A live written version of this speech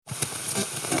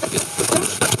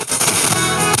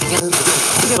Welcome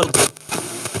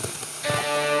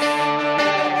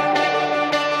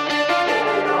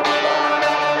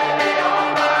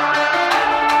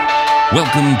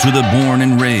to the Born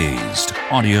and Raised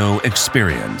audio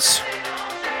experience,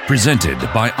 presented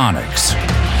by Onyx.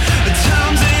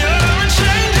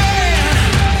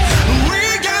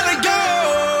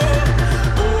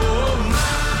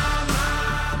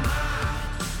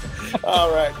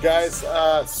 All right, guys,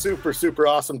 super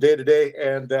awesome day today,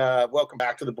 and welcome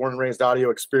back to the Born and Raised audio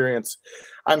experience.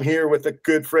 I'm here with a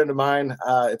good friend of mine.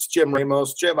 It's Jim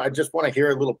Ramos. Jim, I just want to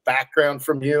hear a little background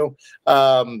from you.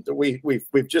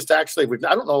 We've just actually,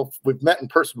 I don't know if we've met in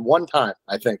person one time,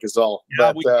 I think is all.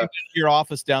 Yeah, but, we came to your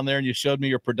office down there and you showed me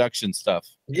your production stuff.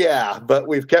 Yeah, but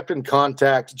we've kept in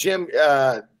contact. Jim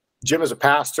is a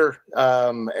pastor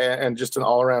and just an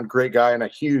all-around great guy and a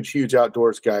huge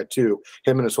outdoors guy too,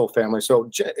 him and his whole family. So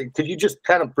could you just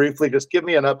kind of briefly just give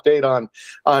me an update on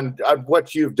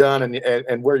what you've done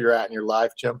and where you're at in your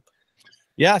life, Jim?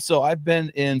 Yeah, so I've been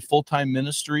in full-time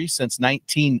ministry since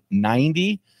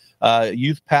 1990,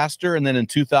 youth pastor. And then in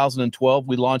 2012,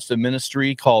 we launched a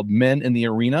ministry called Men in the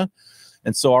Arena.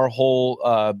 And so our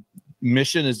whole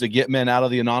mission is to get men out of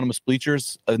the anonymous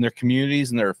bleachers in their communities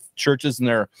and their churches and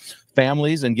their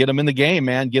families and get them in the game,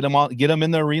 man. Get them in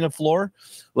the arena floor,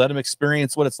 let them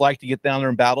experience what it's like to get down there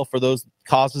and battle for those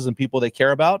causes and people they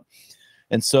care about.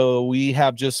 And so we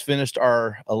have just finished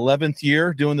our 11th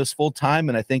year doing this full time.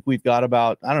 And I think we've got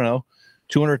about,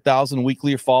 200,000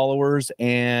 weekly followers,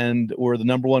 and we're the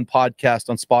 #1 podcast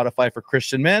on Spotify for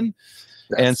Christian men.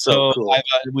 That's and so cool.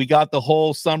 We got the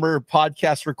whole summer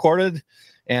podcast recorded.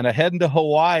 And I'm heading to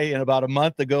Hawaii in about a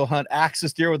month to go hunt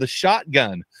axis deer with a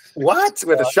shotgun. What?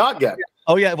 With a shotgun?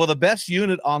 Oh, yeah. Well, the best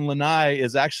unit on Lanai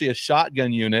is actually a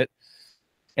shotgun unit.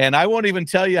 And I won't even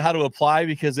tell you how to apply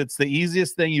because it's the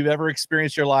easiest thing you've ever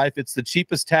experienced in your life. It's the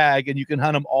cheapest tag, and you can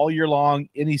hunt them all year long,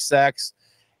 any sex,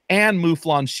 and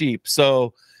mouflon sheep.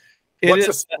 So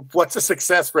what's the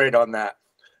success rate on that?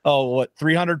 Oh, what,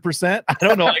 300%? I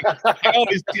don't know.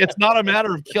 It's not a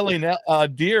matter of killing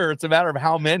deer. It's a matter of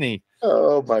how many.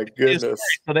 Oh, my goodness.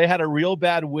 So they had a real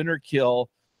bad winter kill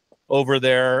over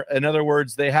there. In other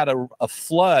words, they had a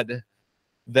flood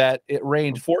that it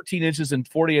rained 14 inches in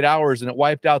 48 hours, and it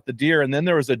wiped out the deer. And then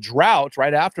there was a drought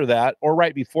right after that, or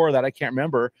right before that, I can't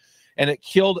remember, and it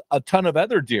killed a ton of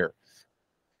other deer.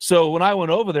 So when I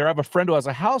went over there, I have a friend who has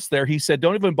a house there. He said,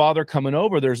 don't even bother coming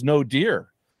over. There's no deer.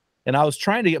 And I was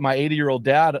trying to get my 80-year-old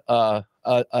dad a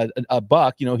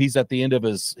buck. You know, he's at the end of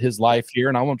his life here,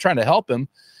 and I'm trying to help him.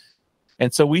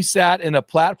 And so we sat in a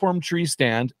platform tree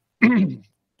stand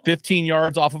 15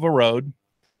 yards off of a road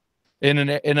on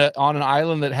an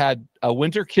island that had a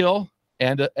winter kill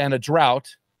and a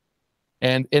drought.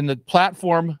 And in the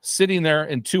platform, sitting there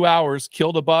in 2 hours,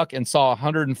 killed a buck and saw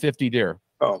 150 deer.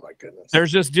 Oh, my goodness.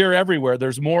 There's just deer everywhere.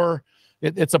 There's more.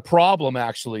 It's a problem,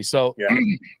 actually. So,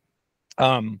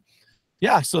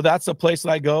 so that's a place that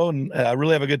I go, and I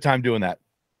really have a good time doing that.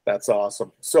 That's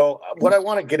awesome. So what I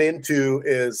want to get into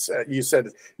is you said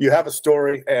you have a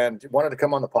story and wanted to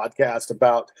come on the podcast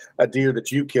about a deer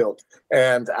that you killed.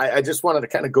 And I just wanted to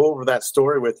kind of go over that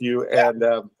story with you. And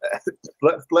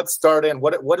let's start in.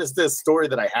 What is this story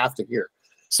that I have to hear?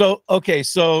 So, okay.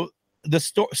 So the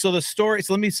story,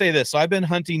 so let me say this. So I've been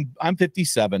hunting. I'm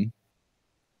 57.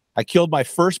 I killed my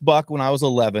first buck when I was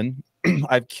 11.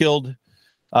 I've killed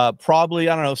probably,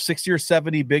 60 or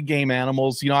 70 big game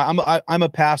animals. You know, I'm a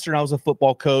pastor and I was a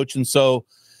football coach. And so,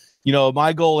 you know,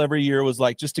 my goal every year was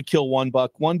like just to kill one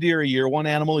buck, one deer a year, one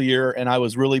animal a year. And I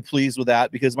was really pleased with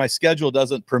that because my schedule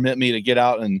doesn't permit me to get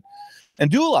out and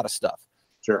do a lot of stuff.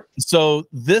 Sure. So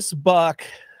this buck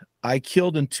I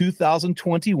killed in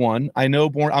 2021. I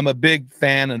know I'm a big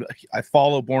fan and I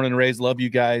follow Born and Raised. Love you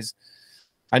guys.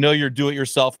 I know you're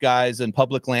do-it-yourself guys and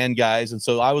public land guys. And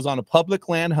so I was on a public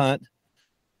land hunt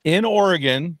in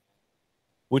Oregon,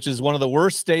 which is one of the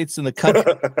worst states in the country.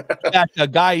 In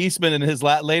fact, Guy Eastman in his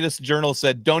latest journal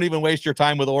said, don't even waste your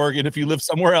time with Oregon if you live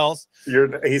somewhere else.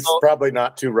 He's probably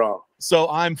not too wrong. So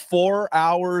I'm 4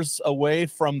 hours away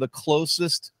from the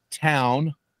closest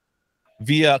town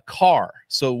via car.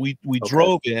 So we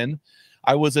drove in.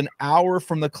 I was an hour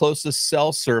from the closest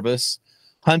cell service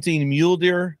hunting mule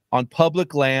deer on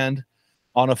public land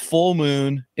on a full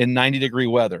moon in 90-degree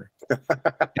weather.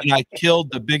 And I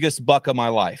killed the biggest buck of my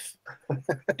life.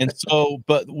 And so,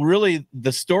 but really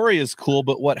the story is cool,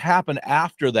 but what happened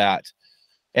after that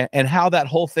and how that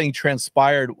whole thing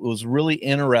transpired was really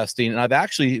interesting. And I've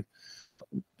actually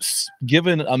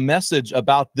given a message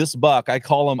about this buck. I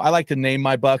like to name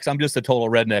my bucks. I'm just a total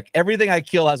redneck. Everything I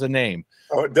kill has a name.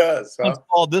 Oh, it does.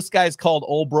 Huh? This guy's called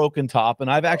Old Broken Top. And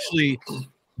I've actually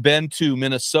been to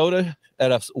Minnesota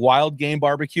at a wild game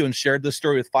barbecue and shared this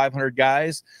story with 500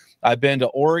 guys. I've been to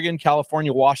Oregon,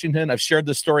 California, Washington. I've shared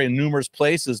this story in numerous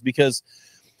places because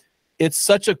it's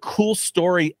such a cool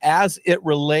story as it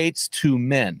relates to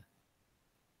men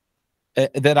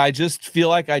that I just feel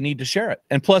like I need to share it.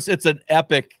 And plus, it's an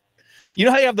epic. You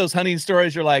know how you have those hunting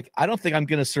stories? You're like, I don't think I'm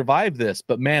going to survive this,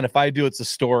 but man, if I do, it's a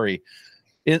story.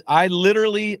 I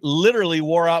literally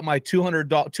wore out my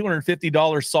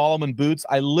 $250 Solomon boots.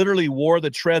 I literally wore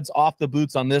the treads off the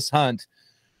boots on this hunt,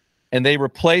 and they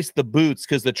replaced the boots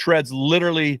because the treads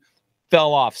literally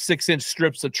fell off, 6-inch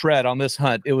strips of tread on this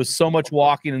hunt. It was so much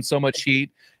walking and so much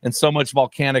heat and so much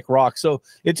volcanic rock. So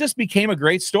it just became a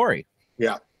great story.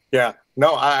 Yeah. Yeah.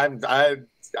 No, I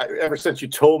ever since you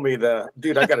told me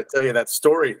dude, I got to tell you that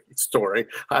story.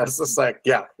 I was just like,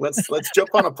 yeah, let's jump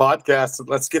on a podcast and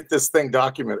let's get this thing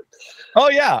documented. Oh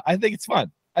yeah. I think it's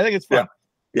fun.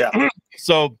 Yeah.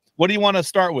 So what do you want to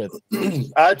start with?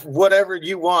 Whatever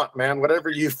you want, man, whatever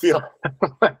you feel,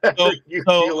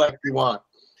 feel like you want.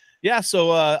 Yeah.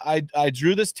 So I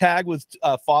drew this tag with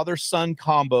father-son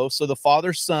combo. So the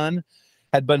father-son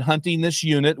had been hunting this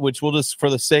unit, which we'll just, for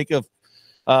the sake of,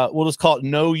 we'll just call it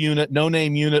no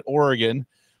name unit Oregon.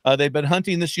 They've been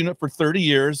hunting this unit for 30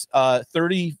 years.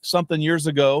 30 something years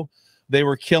ago, they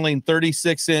were killing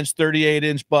 36-inch,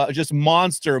 38-inch, just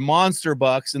monster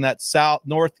bucks in that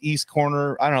northeast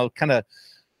corner. I don't know,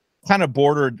 kind of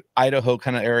bordered Idaho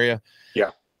kind of area.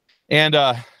 Yeah. And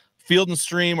Field and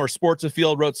Stream or Sports of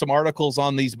Field wrote some articles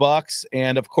on these bucks.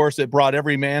 And of course, it brought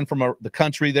every man from the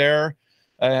country there.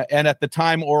 And at the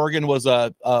time, Oregon was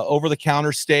a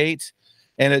over-the-counter state.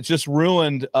 And it just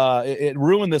ruined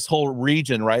this whole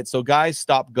region, right? So guys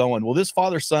stopped going. Well, this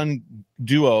father-son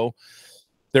duo,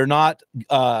 they're not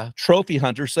trophy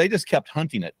hunters, so they just kept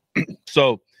hunting it.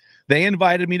 So they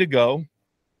invited me to go.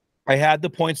 I had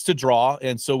the points to draw,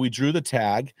 and so we drew the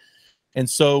tag. And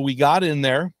so we got in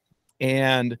there,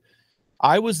 and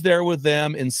I was there with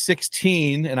them in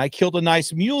 2016, and I killed a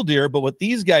nice mule deer. But what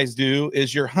these guys do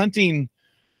is you're hunting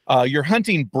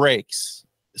breaks.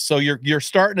 So you're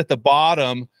starting at the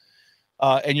bottom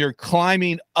and you're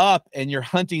climbing up and you're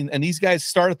hunting. And these guys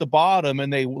start at the bottom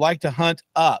and they like to hunt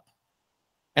up.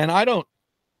 And I don't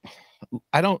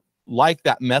like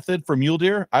that method for mule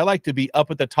deer. I like to be up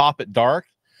at the top at dark.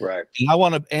 Right. And I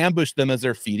want to ambush them as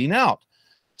they're feeding out.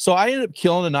 So I ended up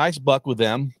killing a nice buck with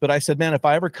them. But I said, man, if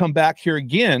I ever come back here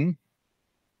again,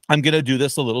 I'm going to do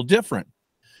this a little different.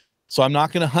 So I'm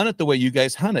not going to hunt it the way you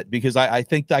guys hunt it because I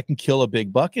think that I can kill a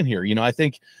big buck in here. I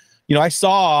think,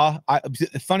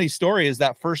 the funny story is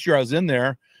that first year I was in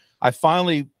there, I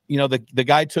finally, the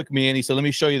guy took me and he said, let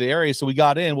me show you the area. So we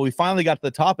got in. Well, we finally got to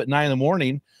the top at 9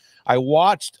 a.m. I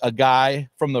watched a guy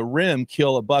from the rim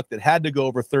kill a buck that had to go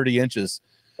over 30 inches.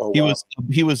 Oh, wow.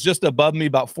 He was just above me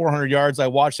about 400 yards. I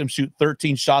watched him shoot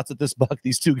 13 shots at this buck,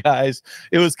 these two guys.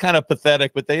 It was kind of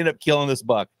pathetic, but they ended up killing this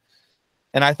buck.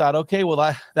 And I thought, okay,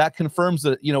 well, that confirms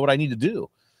that, what I need to do.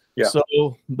 Yeah.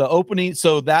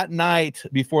 So that night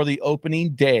before the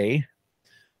opening day,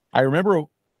 I remember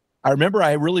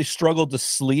I really struggled to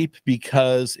sleep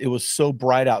because it was so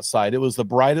bright outside. It was the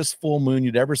brightest full moon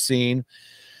you'd ever seen.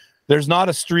 There's not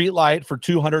a street light for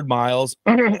 200 miles.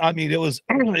 I mean, it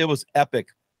was epic.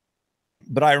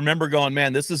 But I remember going,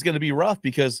 man, this is going to be rough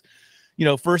because,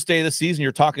 first day of the season,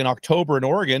 you're talking October in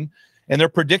Oregon. And they're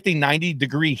predicting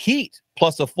 90-degree heat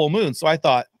plus a full moon. So I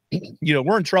thought,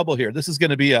 we're in trouble here. This is going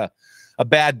to be a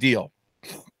bad deal.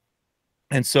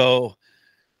 And so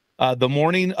the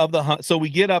morning of the hunt, so we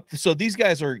get up. So these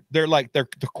guys they're the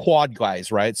quad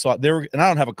guys, right? So and I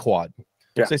don't have a quad.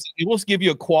 Yeah. So they said, we'll give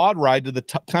you a quad ride to the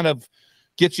kind of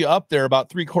get you up there about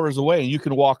 3/4 away, and you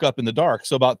can walk up in the dark.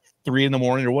 So about 3 a.m.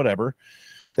 or whatever,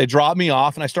 they dropped me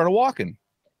off, and I started walking.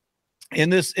 In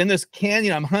this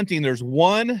canyon I'm hunting, there's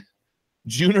one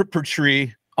juniper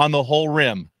tree on the whole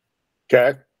rim.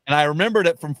 Okay. And I remembered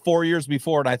it from 4 years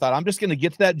before, and I thought, I'm just going to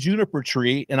get to that juniper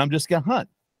tree and I'm just going to hunt.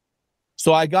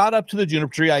 So I got up to the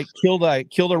juniper tree. I killed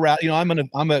a rat.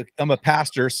 I'm a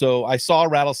pastor, so I saw a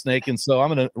rattlesnake, and so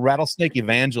I'm a rattlesnake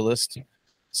evangelist.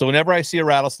 So whenever I see a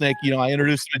rattlesnake, I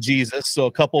introduce them to Jesus. So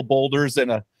a couple boulders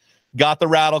and got the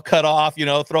rattle cut off,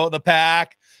 throw it in the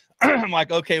pack. I'm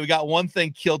like, okay, we got one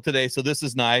thing killed today, so this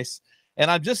is nice. And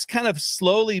I'm just kind of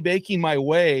slowly making my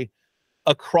way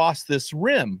across this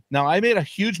rim. Now, I made a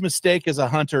huge mistake as a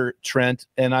hunter, Trent,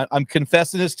 and I'm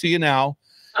confessing this to you now.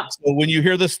 So when you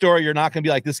hear this story, you're not going to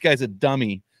be like, this guy's a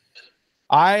dummy.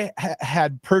 I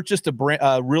had purchased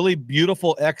a really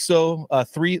beautiful EXO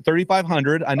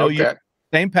 3500. I know you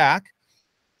same pack,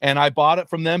 and I bought it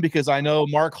from them because I know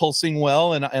Mark Hulsing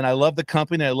well, and I love the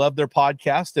company. I love their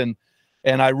podcast, and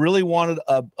and I really wanted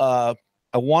a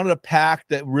pack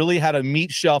that really had a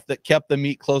meat shelf that kept the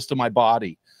meat close to my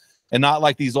body, and not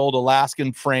like these old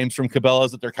Alaskan frames from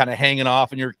Cabela's that they're kind of hanging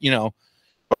off, and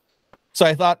So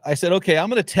I said, okay, I'm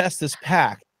going to test this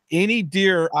pack. Any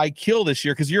deer I kill this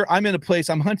year, because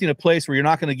I'm hunting a place where you're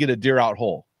not going to get a deer out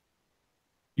whole.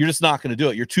 You're just not going to do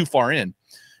it. You're too far in.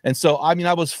 And so,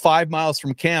 I was 5 miles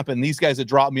from camp, and these guys had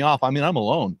dropped me off. I'm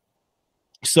alone.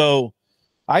 So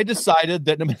I decided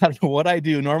that no matter what I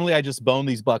do, normally I just bone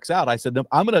these bucks out. I said, no,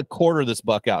 I'm going to quarter this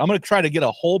buck out. I'm going to try to get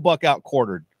a whole buck out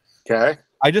quartered. Okay.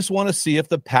 I just want to see if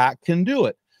the pack can do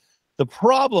it. The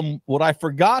problem, what I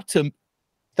forgot to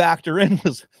factor in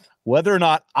was whether or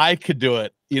not I could do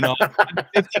it. I'm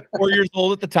 54 years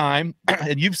old at the time,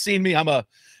 and you've seen me. I'm a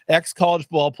ex-college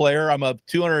football player. I'm a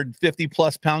 250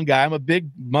 plus pound guy. I'm a big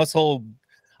muscle.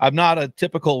 I'm not a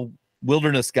typical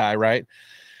wilderness guy, right?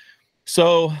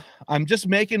 So I'm just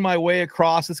making my way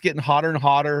across. It's getting hotter and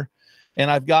hotter,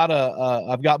 and I've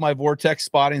got my Vortex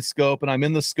spotting scope, and I'm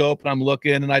in the scope, and I'm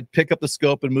looking, and I'd pick up the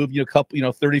scope and move a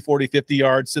couple 30, 40, 50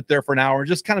 yards, sit there for an hour, and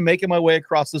just kind of making my way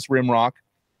across this rim rock.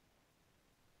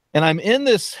 And I'm in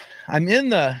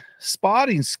the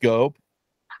spotting scope,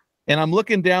 and I'm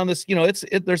looking down this,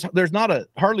 there's not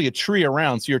hardly a tree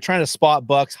around. So you're trying to spot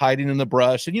bucks hiding in the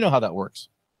brush, and you know how that works.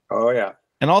 Oh yeah.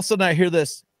 And all of a sudden I hear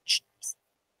this.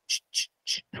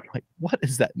 I'm like, what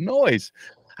is that noise?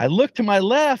 I look to my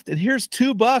left, and here's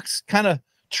two bucks kind of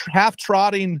half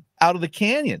trotting out of the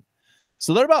canyon.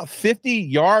 So they're about 50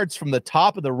 yards from the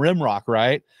top of the rim rock,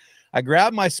 right? I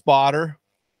grab my spotter,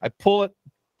 I pull it,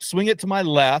 swing it to my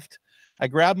left. I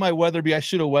grab my Weatherby. I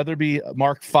shoot a Weatherby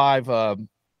Mark V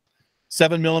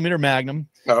 7mm Magnum.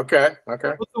 Okay.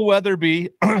 With the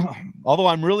Weatherby, although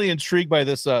I'm really intrigued by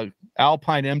this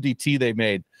Alpine MDT they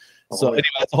made. So anyway,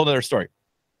 that's a whole other story.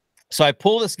 So I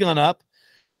pull this gun up,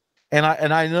 and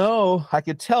I know I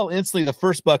could tell instantly the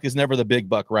first buck is never the big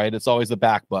buck, right? It's always the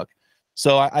back buck.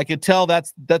 So I could tell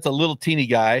that's a little teeny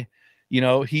guy.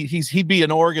 He'd be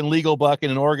an Oregon legal buck,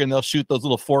 and in Oregon they'll shoot those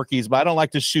little forkies, but I don't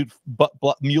like to shoot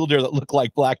mule deer that look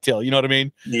like blacktail. You know what I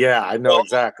mean? Yeah, I know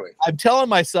exactly. I'm telling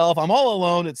myself I'm all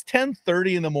alone. It's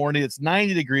 10:30 in the morning. It's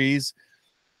 90 degrees.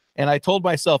 And I told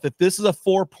myself, if this is a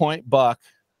 4-point buck,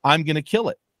 I'm going to kill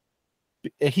it.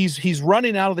 He's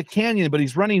running out of the canyon, but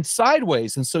he's running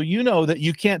sideways. And so that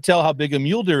you can't tell how big a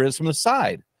mule deer is from the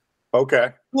side. Okay.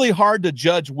 Really hard to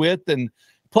judge width, and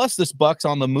plus this buck's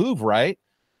on the move, right?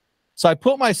 So I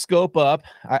put my scope up.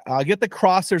 I get the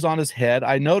crosshairs on his head.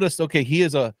 I noticed, okay, he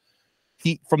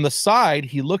from the side,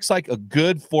 he looks like a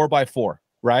good 4x4,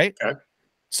 right? Okay.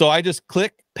 So I just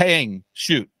click, pang,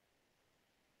 shoot.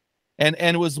 And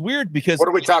it was weird because what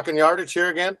are we talking yardage here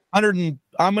again? I'm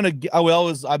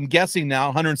guessing now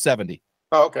 170.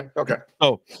 Oh, okay. Okay.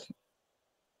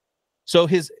 So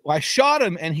I shot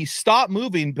him, and he stopped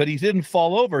moving, but he didn't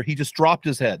fall over. He just dropped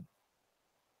his head.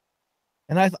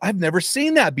 And I've never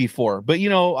seen that before. But,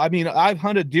 I've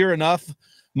hunted deer enough.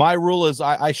 My rule is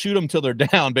I shoot them till they're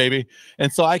down, baby.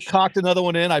 And so I cocked another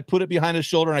one in. I put it behind his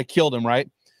shoulder, and I killed him, right?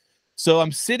 So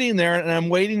I'm sitting there, and I'm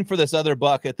waiting for this other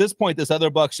buck. At this point, this other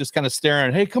buck's just kind of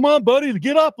staring. Hey, come on, buddy,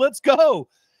 get up. Let's go.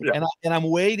 Yeah. And I'm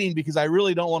waiting because I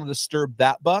really don't want to disturb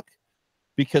that buck,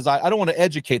 because I don't want to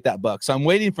educate that buck. So I'm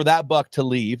waiting for that buck to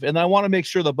leave, and I want to make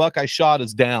sure the buck I shot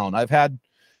is down. I've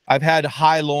had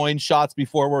high loin shots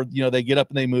before where, they get up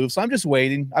and they move. So I'm just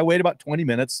waiting. I wait about 20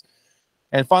 minutes.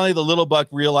 And finally the little buck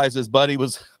realized his buddy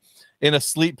was in a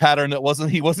sleep pattern that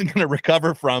he wasn't going to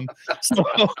recover from. So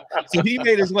he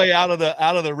made his way out of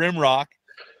the rim rock.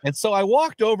 And so I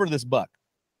walked over to this buck,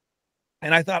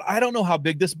 and I thought, I don't know how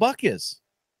big this buck is.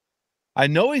 I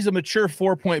know he's a mature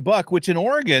 4-point buck, which in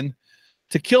Oregon,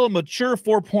 to kill a mature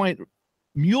 4-point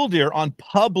mule deer on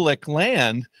public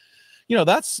land,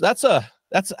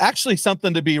 that's actually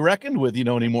something to be reckoned with,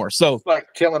 anymore. So it's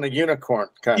like killing a unicorn.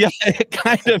 Yeah, it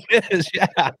kind of is.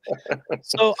 Yeah.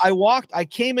 So I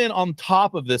came in on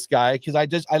top of this guy because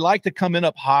I like to come in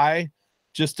up high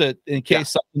in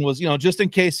case something was, just in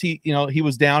case he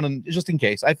was down, and just in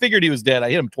case. I figured he was dead. I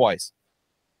hit him twice.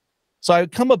 So I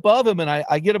come above him, and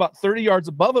I get about 30 yards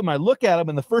above him. I look at him,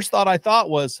 and the first thought I thought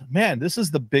was, man, this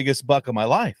is the biggest buck of my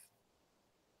life.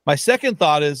 My second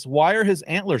thought is, why are his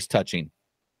antlers touching?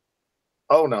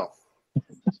 Oh no.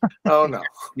 Oh no.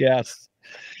 Yes.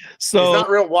 So he's not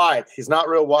real wide.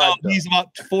 He's about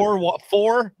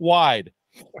four wide.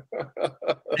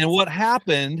 And what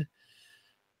happened,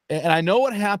 and I know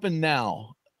what happened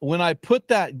now, when I put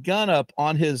that gun up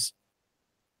on his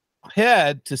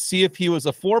head to see if he was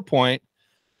a 4-point,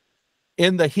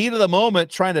 in the heat of the moment,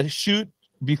 trying to shoot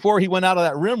before he went out of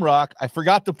that rim rock, I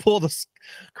forgot to pull the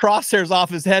crosshairs off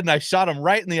his head, and I shot him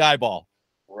right in the eyeball.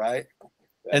 right?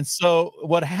 And so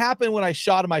what happened when I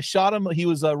shot him, he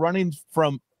was running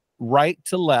from right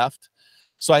to left.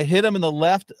 So I hit him in the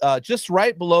left, just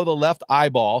right below the left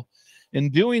eyeball.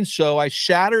 In doing so, I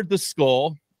shattered the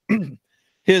skull.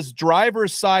 His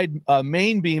driver's side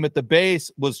main beam at the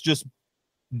base was just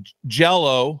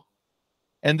jello.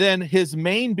 And then his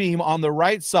main beam on the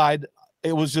right side,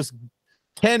 it was just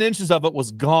 10 inches of it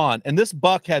was gone. And this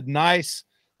buck had nice,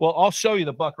 well, I'll show you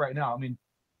the buck right now. I mean,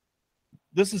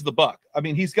 this is the buck. I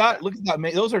mean, he's got, look at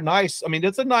that. Those are nice. I mean,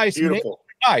 it's a nice, beautiful,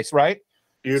 nice, right?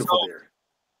 Beautiful deer.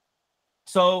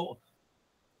 So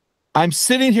I'm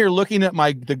sitting here looking at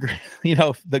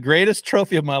the greatest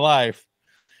trophy of my life,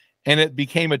 and it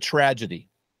became a tragedy.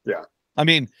 Yeah. I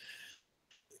mean,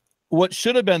 what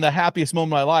should have been the happiest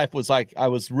moment of my life was like, I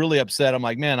was really upset. I'm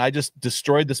like, man, I just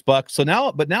destroyed this buck. So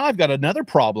now I've got another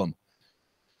problem.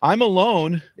 I'm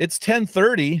alone. It's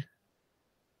 10:30.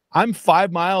 I'm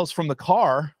 5 miles from the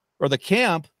car or the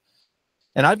camp,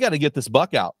 and I've got to get this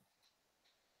buck out.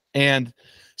 And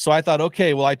so I thought,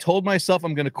 okay, well, I told myself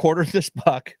I'm going to quarter this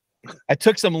buck. I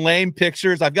took some lame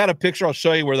pictures. I've got a picture I'll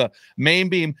show you where the main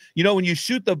beam, when you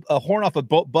shoot a horn off a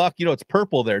buck, it's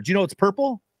purple there. Do you know it's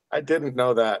purple? I didn't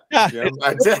know that. Yeah,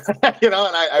 I did, and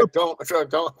I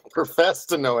don't profess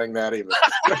to knowing that even.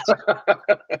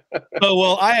 So,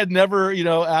 well, I had never,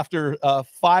 after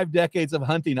 5 decades of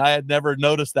hunting, I had never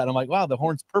noticed that. I'm like, wow, the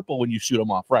horn's purple when you shoot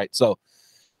them off, right? So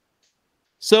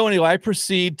anyway, I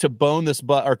proceed to bone this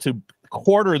buck, or to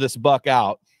quarter this buck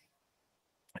out,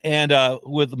 and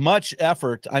with much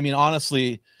effort. I mean,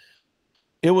 honestly,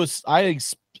 it was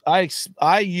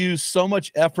I used so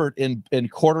much effort in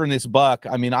quartering this buck.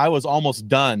 I mean, I was almost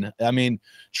done. I mean,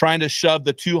 trying to shove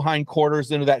the 2 hind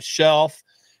quarters into that shelf,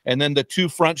 and then the 2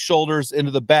 front shoulders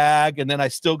into the bag. And then I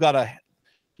still got I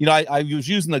was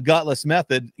using the gutless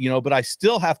method, but I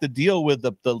still have to deal with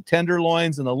the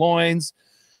tenderloins and the loins.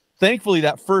 Thankfully,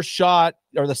 that first shot,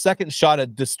 or the second shot,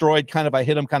 had destroyed I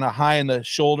hit him kind of high in the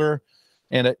shoulder,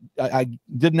 and I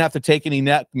didn't have to take any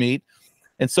neck meat.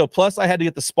 And so, plus I had to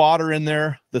get the spotter in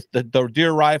there, the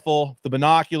deer rifle, the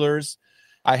binoculars.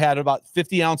 I had about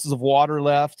 50 ounces of water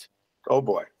left. Oh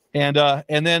boy! And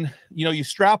then you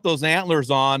strap those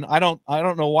antlers on. I don't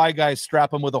know why guys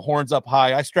strap them with the horns up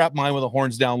high. I strap mine with the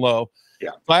horns down low.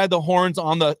 Yeah. So I had the horns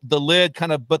on the lid,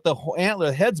 but the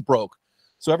antler heads broke.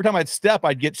 So every time I'd step,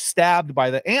 I'd get stabbed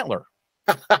by the antler.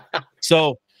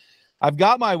 So I've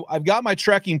got my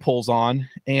trekking poles on,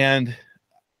 and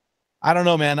I don't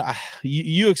know, man.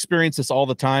 You experience this all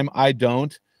the time. I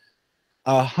don't.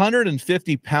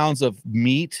 150 pounds of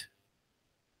meat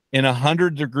in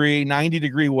 100-degree,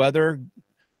 90-degree weather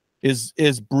is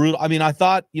brutal. I mean, I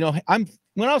thought,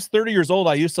 when I was 30 years old,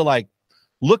 I used to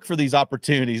look for these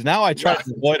opportunities. Now I try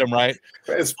to avoid them, right?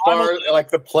 As far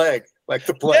like the plague.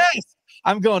 Yes.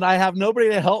 I'm going, I have nobody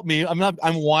to help me.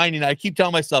 I'm whining. I keep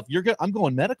telling myself, I'm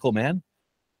going medical, man.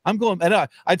 I'm going, and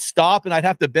I'd stop and I'd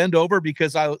have to bend over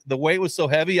because the weight was so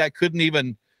heavy. I couldn't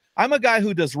even, I'm a guy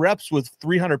who does reps with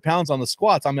 300 pounds on the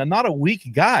squats. I'm not a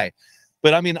weak guy,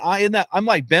 but I mean, I'm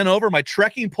like bent over. My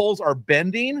trekking poles are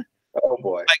bending. Oh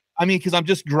boy. Because I'm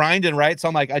just grinding, right? So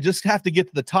I'm like, I just have to get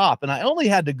to the top, and I only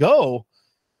had to go,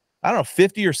 I don't know,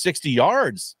 50 or 60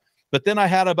 yards. But then I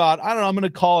had about, I don't know, I'm going to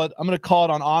call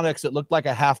it on Onyx. It looked like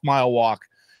a half-mile walk.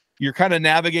 You're kind of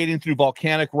navigating through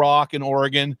volcanic rock in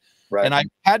Oregon. Right. And I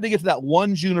had to get to that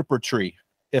one juniper tree.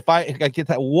 If I get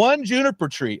that one juniper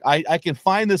tree, I can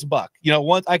find this buck.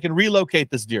 Once I can relocate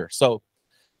this deer. So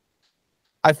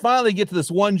I finally get to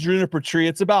this one juniper tree.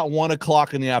 It's about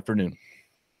 1:00 in the afternoon,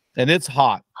 and it's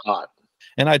hot.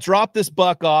 And I drop this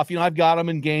buck off. I've got them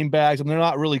in game bags, and they're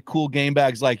not really cool game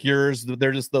bags like yours.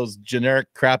 They're just those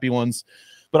generic crappy ones.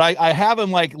 But I have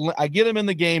them I get them in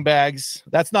the game bags.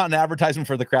 That's not an advertisement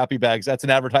for the crappy bags. That's an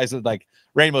advertisement like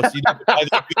Ramos. You don't buy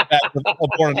the bags of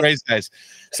born and raised guys.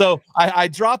 So I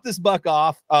drop this buck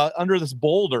off under this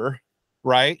boulder,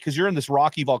 right? Because you're in this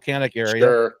rocky volcanic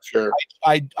area. Sure.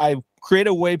 I create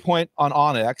a waypoint on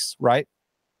Onyx, right?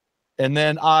 And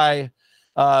then I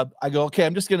go, okay,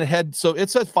 I'm just going to head. So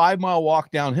it's a 5-mile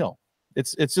walk downhill.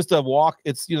 It's just a walk.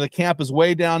 It's, the camp is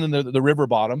way down in the river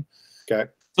bottom.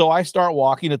 Okay. So I start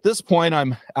walking. At this point,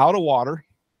 I'm out of water.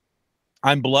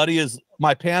 I'm bloody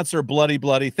my pants are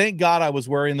bloody. Thank God I was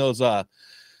wearing those. I'm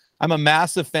a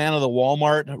massive fan of the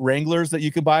Walmart Wranglers that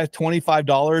you can buy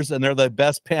 $25, and they're the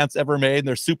best pants ever made. And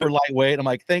they're super lightweight. I'm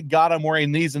like, thank God I'm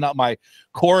wearing these and not my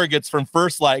corrugates from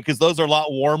First Light, because those are a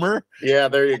lot warmer. Yeah,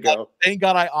 there you go. Thank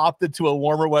God I opted to a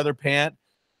warmer weather pant.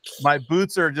 My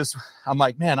boots are just, I'm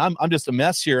like, man, I'm just a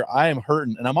mess here. I am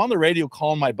hurting. And I'm on the radio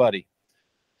calling my buddy.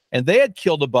 And they had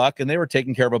killed a buck, and they were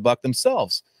taking care of a buck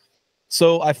themselves.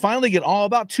 So I finally get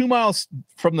about 2 miles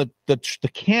from the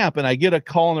camp, and I get a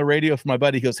call on the radio from my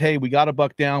buddy. He goes, "Hey, we got a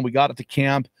buck down. We got it to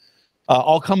camp.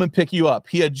 I'll come and pick you up."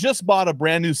 He had just bought a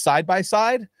brand new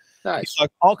side-by-side. Nice. Like,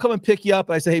 "I'll come and pick you up."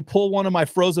 I say, "Hey, pull one of my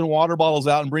frozen water bottles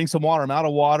out and bring some water. I'm out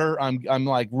of water. I'm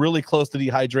like really close to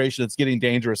dehydration. It's getting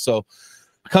dangerous. So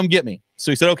come get me."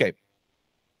 So he said, "Okay."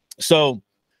 So,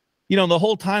 the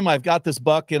whole time I've got this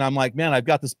buck, and I'm like, man, I've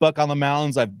got this buck on the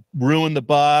mountains. I've ruined the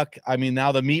buck. I mean,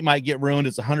 now the meat might get ruined.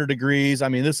 It's 100 degrees. I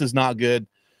mean, this is not good.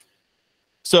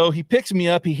 So he picks me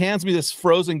up. He hands me this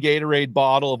frozen Gatorade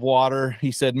bottle of water.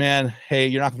 He said, "Man, hey,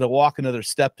 you're not going to walk another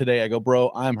step today." I go,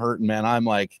 "Bro, I'm hurting, man. I'm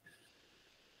like,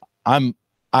 thank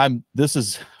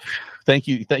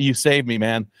you. That you saved me,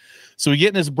 man." So we get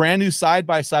in this brand new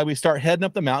side-by-side. We start heading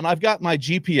up the mountain. I've got my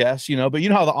GPS, but you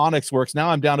know how the Onyx works. Now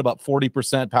I'm down to about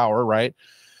 40% power, right?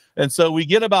 And so we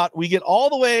get all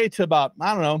the way to about,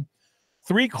 I don't know,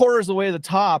 3/4 of the way to the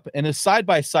top, and his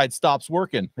side-by-side stops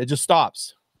working. It just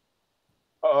stops.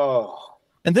 Oh.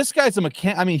 And this guy's a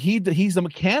mechanic. I mean, he's a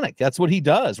mechanic. That's what he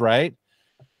does, right?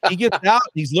 He gets out.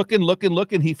 He's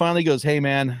looking. He finally goes, "Hey,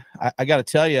 man, I got to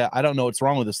tell you, I don't know what's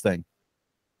wrong with this thing."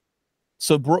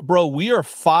 So, bro, we are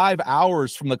 5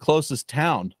 hours from the closest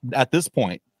town at this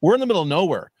point. We're in the middle of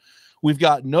nowhere. We've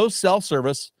got no cell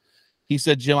service. He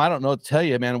said, "Jim, I don't know what to tell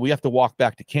you, man. We have to walk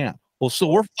back to camp." Well, so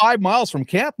we're 5 miles from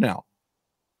camp now.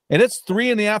 And it's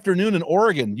 3 p.m. in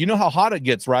Oregon. You know how hot it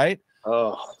gets, right?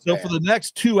 Oh, so man. For the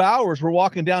next 2 hours, we're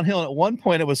walking downhill. And at one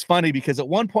point, it was funny because at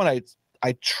one point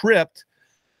I tripped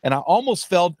and I almost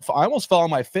fell on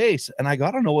my face. And I go,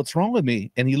 "I don't know what's wrong with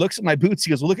me." And he looks at my boots.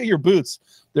 He goes, "Well, look at your boots."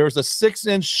 There was a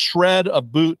 6-inch shred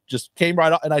of boot just came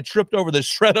right off, and I tripped over this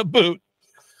shred of boot.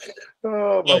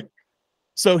 Oh, my.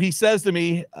 So he says to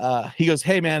me, he goes,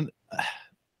 "Hey, man,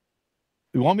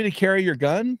 you want me to carry your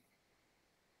gun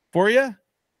for you?"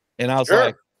 And I was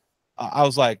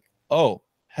like, "Oh,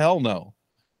 hell no.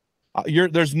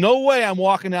 There's no way I'm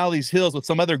walking out of these hills with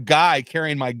some other guy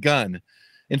carrying my gun.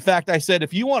 In fact," I said,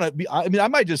 "if you want to be, I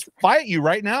might just fight you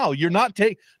right now. You're not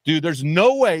dude, there's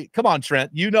no way. Come on, Trent.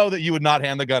 You know that you would not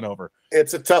hand the gun over."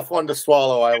 It's a tough one to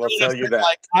swallow. I will tell you that.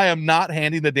 Like, I am not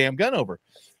handing the damn gun over.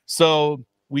 So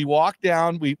we walked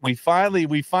down. We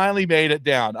finally made it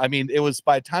down. I mean, it was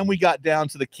by the time we got down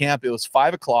to the camp, it was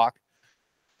 5 o'clock.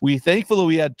 Thankfully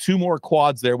we had 2 more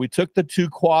quads there. We took the 2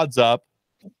 quads up.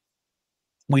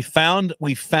 We found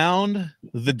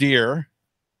the deer.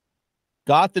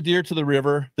 Got the deer to the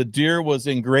river. The deer was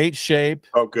in great shape.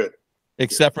 Oh, good.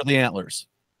 Except for the antlers.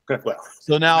 Well,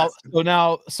 so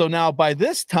now by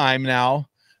this time now,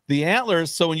 the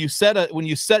antlers, so when you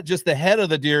set just the head of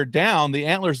the deer down, the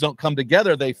antlers don't come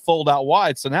together, they fold out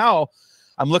wide. So now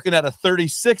I'm looking at a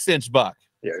 36-inch buck.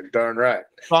 Yeah, darn right.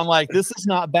 So I'm like, this is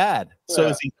not bad. So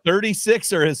is he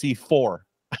 36 or is he 4?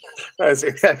 Well, that's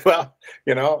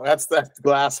that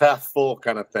glass half full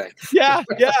kind of thing. Yeah.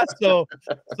 So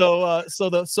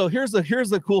here's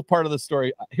the cool part of the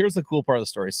story.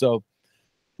 So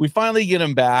we finally get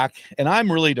him back, and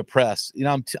I'm really depressed.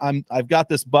 I've got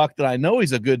this buck that I know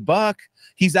he's a good buck.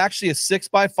 He's actually a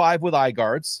 6x5 with eye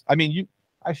guards. I mean,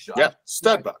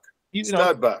 stud buck.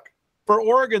 Stud buck. For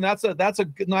Oregon, that's a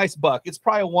nice buck. It's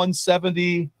probably a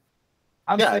 170.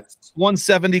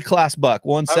 170 class buck.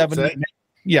 170.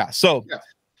 Yeah. So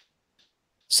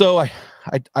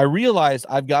I realized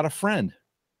I've got a friend,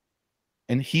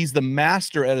 and he's the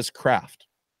master at his craft.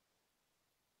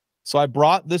 So I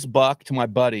brought this buck to my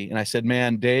buddy, and I said,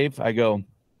 "Man, Dave," I go,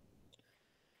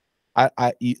 I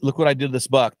look what I did to this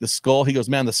buck. The skull," he goes,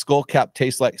 "Man, the skull cap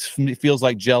feels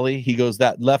like jelly." He goes,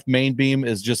 "That left main beam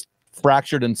is just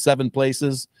fractured in 7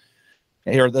 places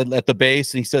here at the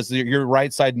base." And he says, "Your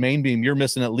right side main beam, you're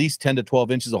missing at least 10 to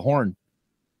 12 inches of horn."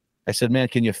 I said, "Man,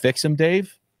 can you fix him,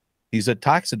 Dave?" He's a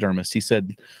taxidermist. He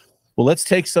said, "Well, let's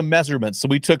take some measurements." So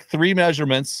we took 3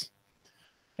 measurements,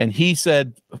 and he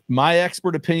said, "My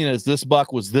expert opinion is this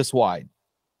buck was this wide."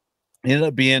 It ended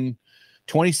up being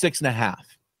 26 and a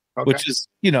half, which is,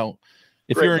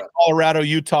 if you're in Colorado,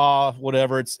 Utah,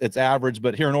 whatever, it's average.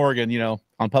 But here in Oregon,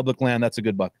 on public land, that's a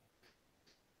good buck.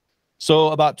 So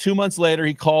about 2 months later,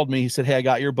 he called me. He said, "Hey, I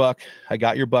got your buck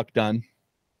done."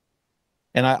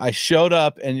 And I showed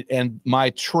up, and my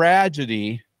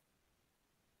tragedy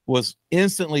was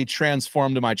instantly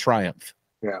transformed to my triumph.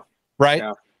 Yeah. Right?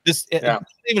 Yeah. It's not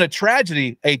even a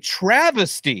tragedy, a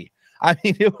travesty. I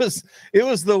mean, it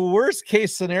was the worst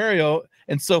case scenario.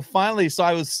 And so finally,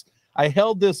 I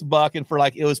held this buck, and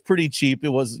it was pretty cheap. It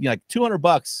was like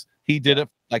 $200. He did it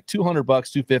like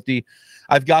 $200, $250.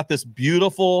 I've got this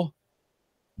beautiful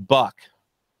buck.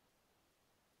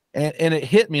 And it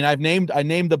hit me, and I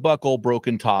named the buck Old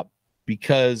Broken Top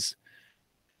because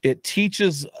it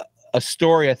teaches a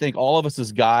story I think all of us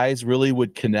as guys really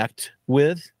would connect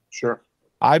with. Sure.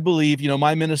 I believe,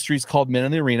 my ministry is called Men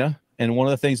in the Arena. And one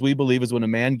of the things we believe is when a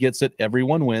man gets it,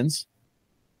 everyone wins.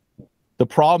 The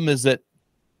problem is that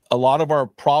a lot of our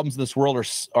problems in this world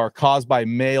are caused by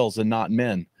males and not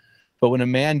men. But when a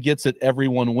man gets it,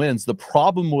 everyone wins. The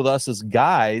problem with us as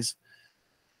guys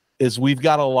is we've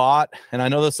got a lot, and I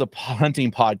know this is a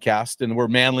hunting podcast, and we're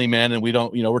manly men, and we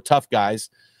don't, we're tough guys.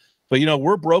 But,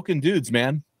 we're broken dudes,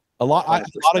 man. A lot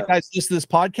of guys listen to this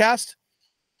podcast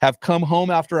have come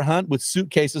home after a hunt with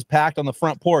suitcases packed on the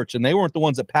front porch, and they weren't the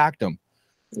ones that packed them.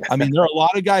 I mean, there are a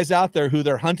lot of guys out there who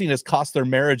their hunting has cost their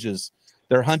marriages.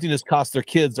 Their hunting has cost their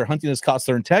kids. Their hunting has cost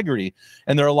their integrity.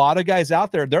 And there are a lot of guys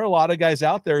out there. There are a lot of guys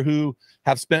out there who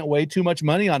have spent way too much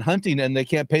money on hunting and they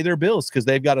can't pay their bills because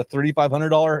they've got a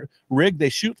 $3,500 rig they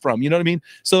shoot from. You know what I mean?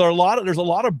 So there's a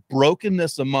lot of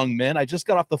brokenness among men. I just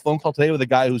got off the phone call today with a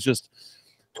guy who's just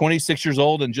 26 years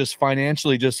old and just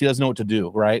financially he doesn't know what to do,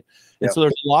 right? And so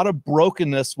there's a lot of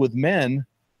brokenness with men.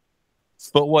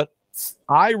 But what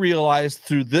I realized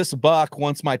through this buck,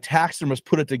 once my taxidermist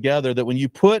put it together, that when you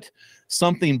put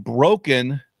something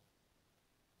broken,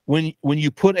 when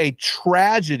you put a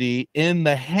tragedy in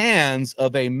the hands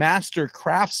of a master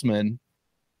craftsman,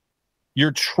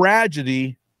 your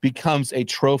tragedy becomes a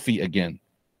trophy again.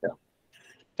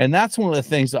 And that's one of the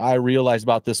things that I realized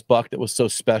about this buck that was so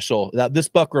special. That this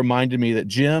buck reminded me that,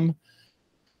 Jim,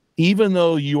 even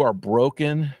though you are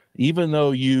broken, even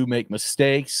though you make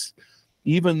mistakes,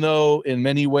 even though in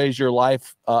many ways your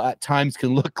life at times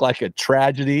can look like a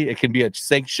tragedy, it can be a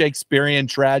Shakespearean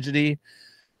tragedy.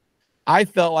 I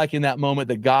felt like in that moment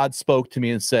that God spoke to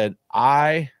me and said,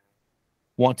 I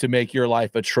want to make your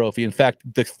life a trophy. In fact,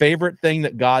 the favorite thing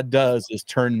that God does is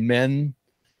turn men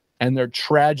and their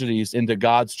tragedies into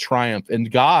God's triumph.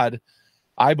 And God,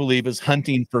 I believe, is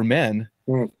hunting for men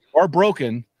who are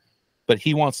broken, but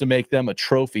he wants to make them a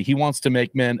trophy. He wants to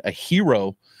make men a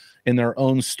hero in their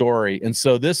own story. And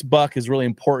so this buck is really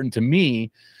important to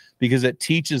me because it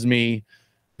teaches me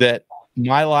that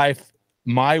my life,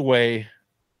 my way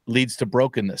leads to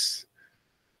brokenness,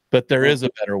 but there is a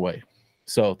better way.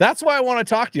 So that's why I want to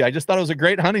talk to you. I just thought it was a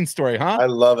great hunting story, huh? I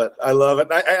love it.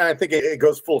 I think it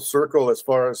goes full circle as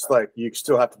far as like you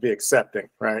still have to be accepting,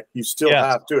 right? You still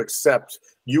have to accept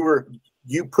you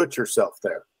put yourself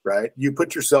there, right? You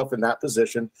put yourself in that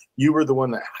position. You were the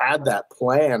one that had that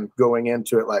plan going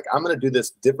into it. Like, I'm going to do this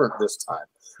different this time.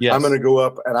 Yes. I'm going to go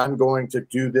up and I'm going to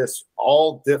do this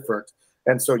all different.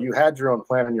 And so you had your own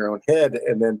plan in your own head,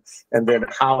 and then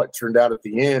how it turned out at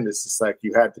the end is just like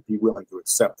you had to be willing to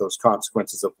accept those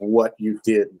consequences of what you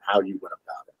did and how you went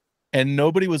about it. And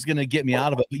nobody was going to get me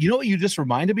out of it. But you know what you just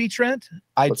reminded me, Trent?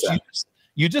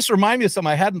 You just reminded me of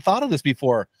something. I hadn't thought of this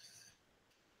before.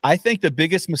 I think the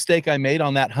biggest mistake I made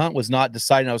on that hunt was not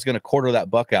deciding I was going to quarter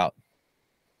that buck out.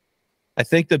 I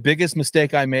think the biggest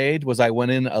mistake I made was I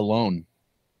went in alone.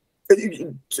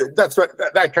 That's right.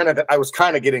 I was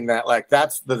kind of getting that, like,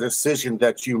 that's the decision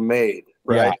that you made,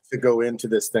 right? To go into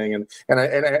this thing. And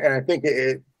I think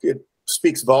it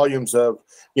speaks volumes of,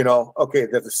 okay,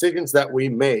 the decisions that we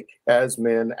make as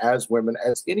men, as women,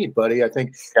 as anybody. I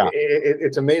think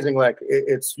it's amazing. Like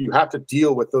you have to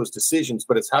deal with those decisions,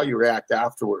 but it's how you react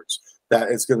afterwards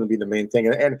that is going to be the main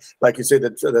thing. And like you say,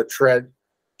 the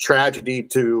tragedy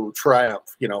to triumph,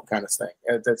 kind of thing.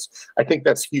 And I think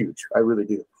that's huge. I really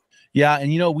do. Yeah.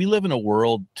 And, we live in a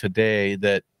world today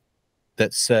that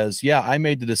says, I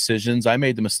made the decisions, I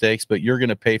made the mistakes, but you're going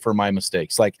to pay for my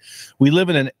mistakes. Like, we live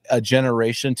in a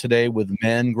generation today with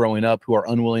men growing up who are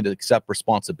unwilling to accept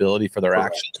responsibility for their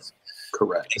actions.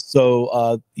 Correct.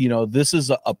 So, this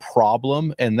is a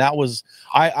problem. And that was,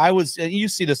 and you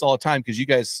see this all the time because you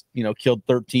guys, killed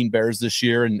 13 bears this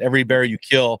year, and every bear you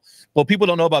kill, well, people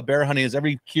don't know about bear hunting is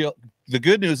the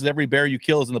good news is every bear you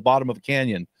kill is in the bottom of a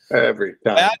canyon. Every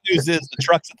time. Bad news is the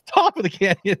truck's at the top of the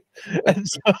canyon. And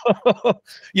so,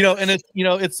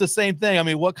 it's the same thing. I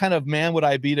mean, what kind of man would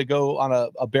I be to go on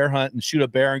a bear hunt and shoot a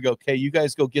bear and go, okay, you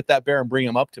guys go get that bear and bring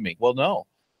him up to me? Well, no,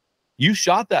 you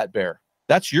shot that bear.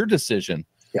 That's your decision.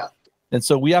 Yeah. And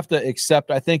so we have to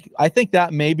accept, I think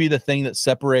that may be the thing that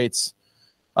separates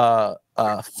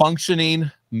functioning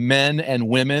men and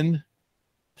women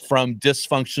from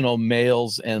dysfunctional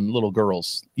males and little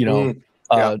girls,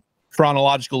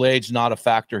 chronological age, not a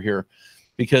factor here,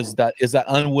 because that is that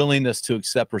unwillingness to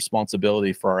accept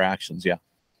responsibility for our actions. Yeah.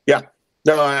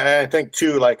 No, I think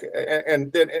too, like,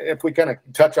 and then if we kind of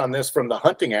touch on this from the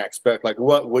hunting aspect, like,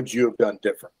 what would you have done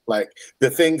different? Like the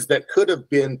things that could have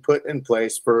been put in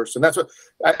place first. And that's what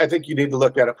I think you need to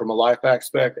look at it from a life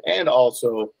aspect, and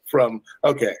also from,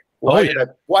 okay, Why did I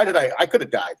could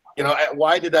have died.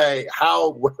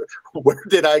 Where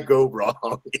did I go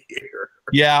wrong here?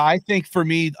 Yeah, I think for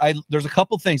me, there's a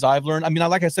couple things I've learned. I mean,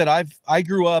 like I said, I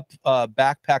grew up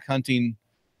backpack hunting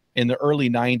in the early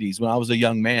 90s when I was a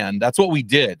young man. That's what we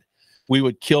did. We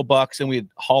would kill bucks and we'd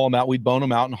haul them out. We'd bone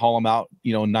them out and haul them out,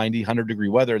 90, 100 degree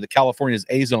weather. The California's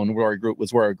A zone where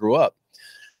I grew up.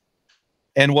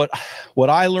 And what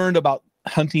I learned about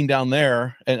hunting down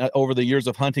there and over the years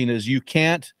of hunting is you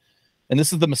can't, and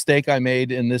this is the mistake I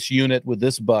made in this unit with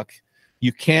this buck,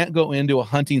 you can't go into a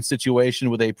hunting situation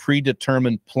with a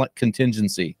predetermined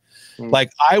contingency.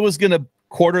 Like I was going to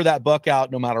quarter that buck out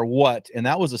no matter what, and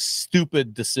that was a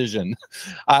stupid decision.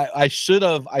 I should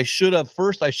have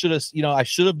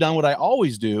done what I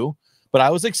always do, but I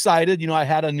was excited. I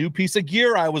had a new piece of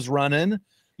gear I was running.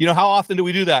 How often do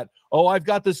we do that? Oh, I've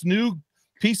got this new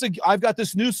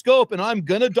scope and I'm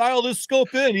gonna dial this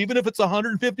scope in even if it's a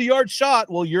 150-yard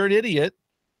shot. Well, you're an idiot.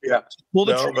 Yeah, pull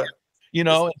the trigger.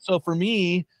 And so for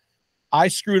me, I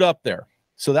screwed up there.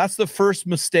 So that's the first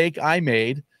mistake I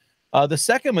made. The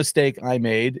second mistake I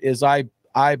made is I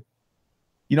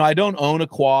don't own a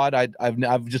quad.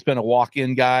 I've just been a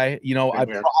walk-in guy. I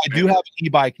do have an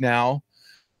e-bike now,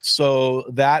 so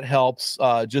that helps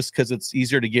just because it's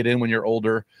easier to get in when you're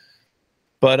older.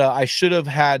 But I should have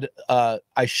had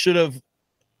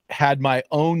my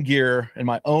own gear and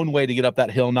my own way to get up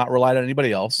that hill, not relied on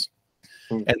anybody else.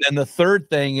 And then the third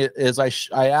thing is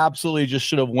I absolutely just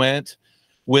should have went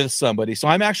with somebody. So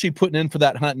I'm actually putting in for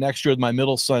that hunt next year with my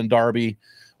middle son, Darby.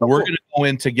 We're going to go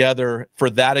in together for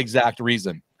that exact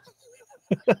reason.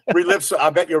 I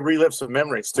bet you'll relive some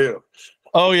memories too.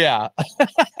 Oh yeah.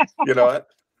 You know what?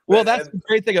 Well, that's the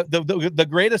great thing. The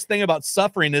greatest thing about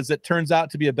suffering is it turns out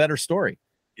to be a better story.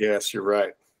 Yes, you're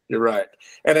right. You're right.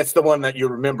 And it's the one that you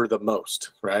remember the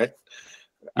most, right?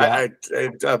 Yeah.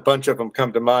 A bunch of them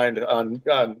come to mind on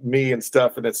me and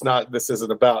stuff, and this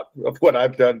isn't about what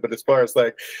I've done, but as far as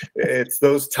like, it's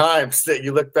those times that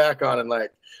you look back on and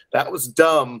like, that was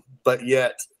dumb, but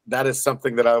yet that is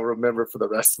something that I'll remember for the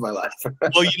rest of my life.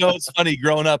 Well, it's funny.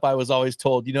 Growing up, I was always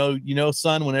told,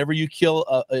 son, whenever you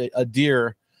kill a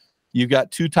deer, you've got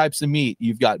two types of meat.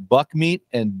 You've got buck meat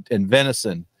and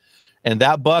venison. And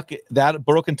that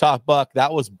broken top buck,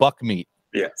 that was buck meat.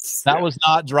 Yes. That was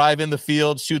not drive in the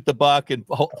field, shoot the buck and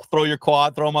throw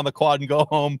them on the quad and go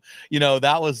home.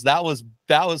 That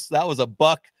was a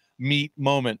buck meat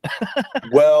moment.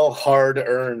 Well, hard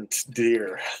earned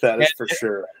deer. That is for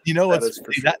sure.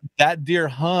 That deer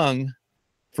hung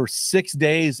for 6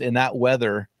 days in that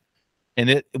weather, and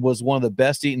it was one of the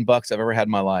best eaten bucks I've ever had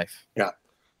in my life.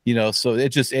 Yeah. So it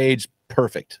just aged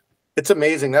perfect. It's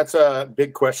amazing. That's a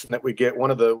big question that we get.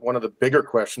 One of the bigger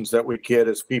questions that we get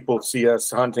is people see us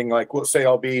hunting. Like, we'll say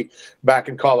I'll be back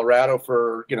in Colorado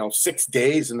for 6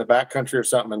 days in the backcountry or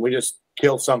something, and we just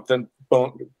kill something.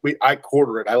 I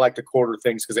quarter it. I like to quarter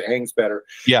things because it hangs better.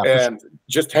 Yeah, and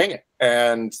just hang it.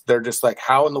 And they're just like,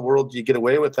 how in the world do you get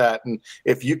away with that? And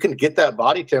if you can get that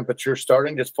body temperature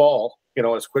starting to fall,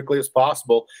 as quickly as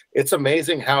possible, it's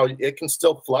amazing how it can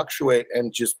still fluctuate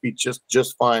and just be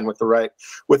just fine with the right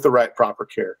proper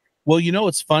care. Well,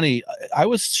 it's funny. I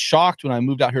was shocked when I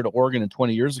moved out here to Oregon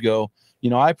 20 years ago.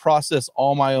 I process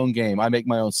all my own game. I make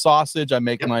my own sausage. I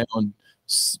make my own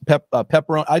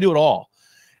pepperoni. I do it all.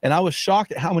 And I was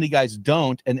shocked at how many guys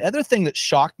don't. And the other thing that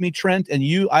shocked me, Trent, and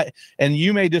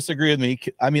you may disagree with me.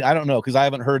 I mean, I don't know, because I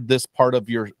haven't heard this part of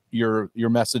your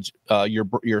message,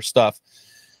 your stuff.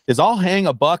 Is I'll hang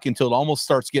a buck until it almost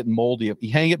starts getting moldy.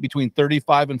 You hang it between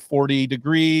 35 and 40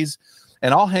 degrees,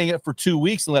 and I'll hang it for 2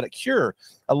 weeks and let it cure.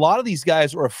 A lot of these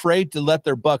guys are afraid to let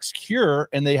their bucks cure,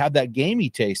 and they have that gamey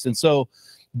taste. And so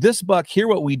this buck here,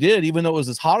 what we did, even though it was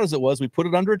as hot as it was, we put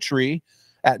it under a tree.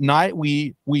 At night,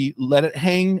 we let it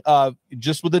hang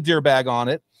just with a deer bag on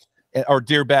it, or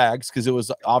deer bags, because it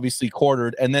was obviously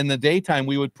quartered. And then in the daytime,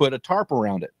 we would put a tarp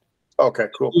around it. Okay,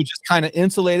 cool. We would just kind of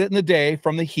insulate it in the day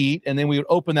from the heat, and then we would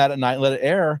open that at night and let it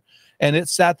air. And it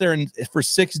sat there for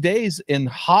 6 days in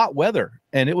hot weather,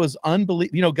 and it was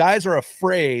unbelievable. Guys are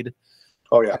afraid.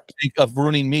 Oh yeah, of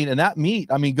ruining meat, and that meat.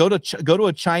 I mean, go to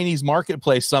a Chinese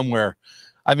marketplace somewhere.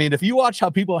 I mean, if you watch how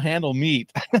people handle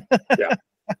meat, yeah.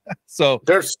 So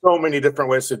there's so many different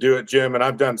ways to do it, Jim, and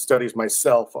I've done studies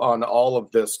myself on all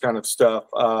of this kind of stuff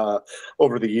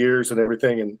over the years and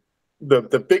everything. And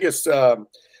the biggest,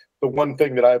 the one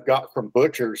thing that I've got from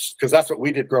butchers, because that's what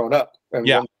we did growing up. And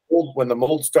yeah. When the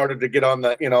mold started to get on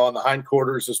the on the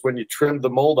hindquarters is when you trimmed the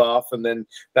mold off, and then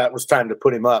that was time to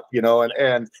put him up.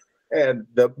 And and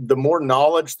the more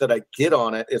knowledge that I get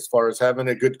on it, as far as having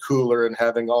a good cooler and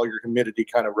having all your humidity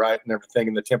kind of right and everything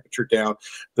and the temperature down,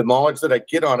 the knowledge that I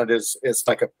get on it is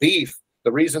like a beef.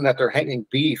 The reason that they're hanging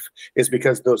beef is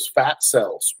because those fat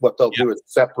cells, what they'll do is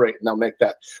separate, and they'll make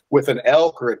that. With an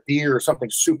elk or a deer or something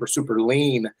super, super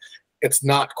lean, it's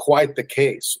not quite the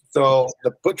case. So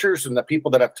the butchers and the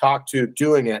people that I've talked to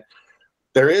doing it,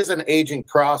 there is an aging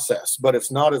process, but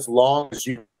it's not as long as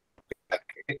you.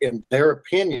 In their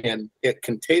opinion, it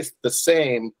can taste the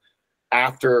same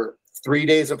after 3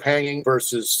 days of hanging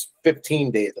versus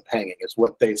 15 days of hanging, is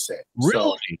what they say. Really?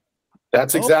 So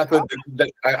that's exactly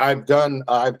that I've done.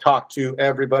 I've talked to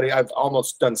everybody. I've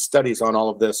almost done studies on all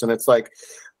of this, and it's like,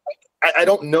 I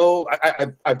don't know.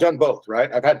 I've done both,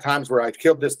 right? I've had times where I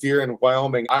killed this deer in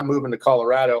Wyoming. I'm moving to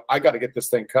Colorado. I got to get this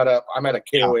thing cut up. I'm at a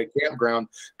KOA campground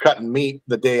cutting meat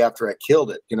the day after I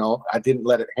killed it. You know, I didn't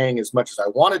let it hang as much as I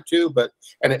wanted to,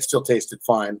 and it still tasted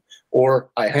fine. Or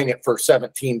I hang it for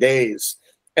 17 days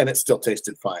and it still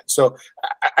tasted fine. So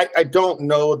I don't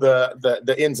know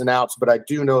the ins and outs, but I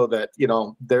do know that, you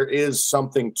know, there is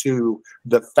something to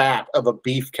the fat of a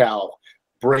beef cow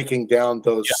breaking down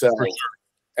those cells. For sure.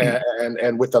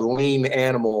 And with a lean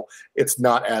animal, it's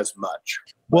not as much.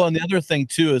 Well, and the other thing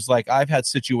too is, like, I've had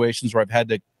situations where I've had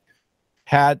to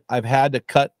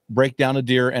break down a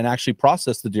deer and actually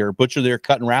process the deer, butcher the deer,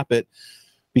 cut and wrap it,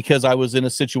 because I was in a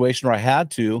situation where I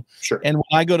had to. Sure. And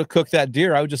when I go to cook that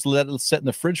deer, I would just let it sit in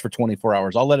the fridge for 24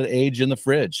 hours. I'll let it age in the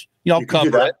fridge. You know, I'll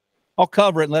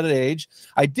cover it and let it age.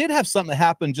 I did have something that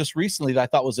happened just recently that I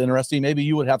thought was interesting. Maybe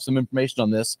you would have some information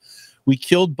on this. We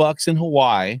killed bucks in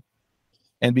Hawaii.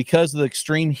 And because of the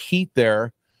extreme heat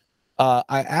there,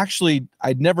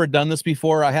 I'd never done this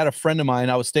before. I had a friend of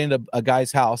mine, I was staying at a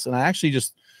guy's house, and I actually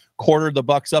just quartered the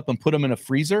bucks up and put them in a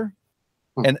freezer.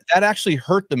 And that actually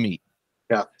hurt the meat.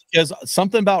 Yeah. Because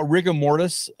something about rigor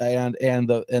mortis and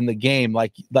the game,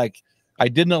 like I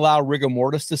didn't allow rigor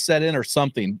mortis to set in or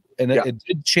something. And it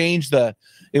did change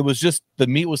it was just, the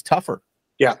meat was tougher.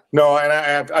 Yeah, no,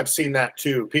 and I've seen that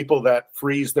too. People that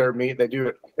freeze their meat, they do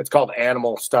it. It's called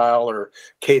animal style or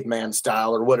caveman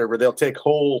style or whatever. They'll take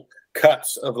whole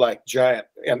cuts of like giant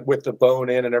and with the bone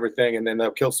in and everything, and then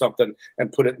they'll kill something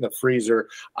and put it in the freezer.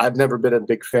 I've never been a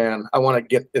big fan. I want to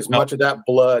get as much of that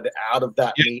blood out of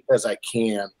that meat as I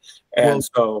can, and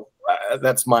so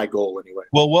that's my goal anyway.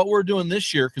 Well, what we're doing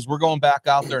this year, because we're going back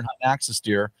out there and hunting axis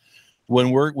deer.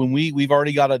 We've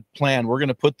already got a plan. We're going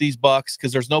to put these bucks,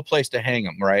 because there's no place to hang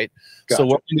them, right? Gotcha. So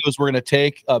what we do is we're going to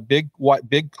take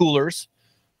big coolers,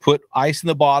 put ice in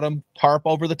the bottom, tarp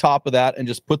over the top of that, and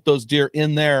just put those deer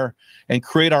in there and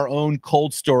create our own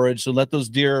cold storage. So let those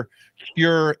deer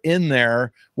cure in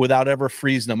there without ever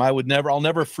freezing them. I'll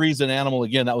never freeze an animal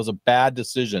again. That was a bad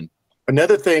decision.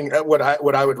 Another thing, what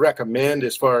I would recommend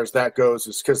as far as that goes,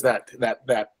 is because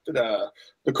the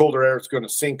colder air is going to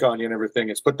sink on you and everything,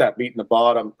 is put that meat in the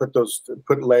bottom,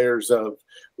 put layers of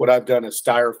what I've done is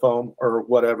styrofoam or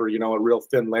whatever, you know, a real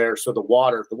thin layer. So the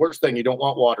worst thing, you don't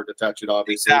want water to touch it,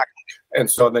 obviously. Exactly. And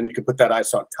so then you can put that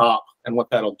ice on top, and what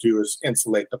that'll do is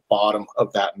insulate the bottom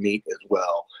of that meat as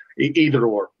well. Either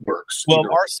or works. Well,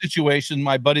 our situation,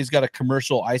 my buddy's got a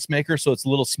commercial ice maker, so it's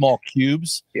little small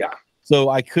cubes. Yeah. So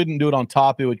I couldn't do it on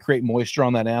top. It would create moisture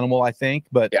on that animal, I think.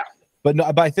 But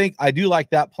I think I do like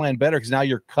that plan better, because now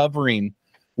you're covering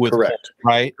with correct, cold,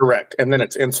 right? Correct, and then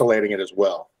it's insulating it as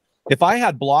well. If I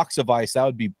had blocks of ice, that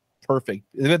would be perfect.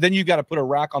 Then you got to put a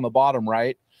rack on the bottom,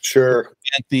 right? Sure.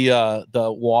 And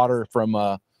the water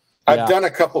from. I've done a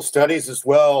couple studies as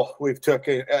well. We've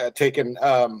taken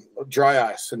dry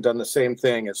ice and done the same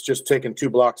thing. It's just taken 2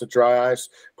 blocks of dry ice,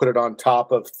 put it on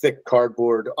top of thick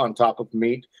cardboard on top of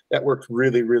meat. That worked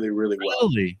really, really, really well.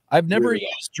 Really? I've never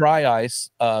used dry ice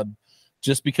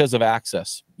just because of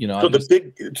access. You know, so the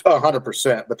big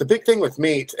 100%. But the big thing with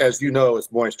meat, as you know,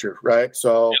 is moisture, right?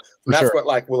 So that's what,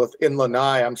 like, well, in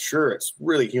Lanai, I'm sure it's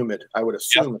really humid. I would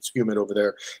assume it's humid over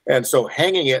there. And so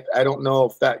hanging it, I don't know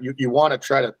if that you want to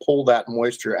try to pull that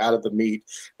moisture out of the meat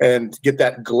and get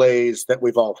that glaze that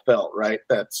we've all felt, right?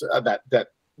 That's that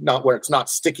not where it's not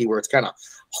sticky, where it's kind of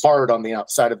hard on the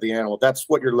outside of the animal. That's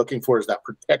what you're looking for, is that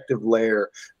protective layer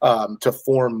to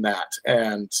form that.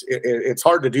 And it's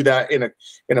hard to do that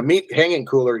in a meat hanging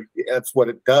cooler. That's what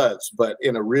it does. But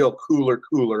in a real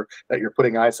cooler that you're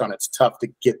putting ice on, it's tough to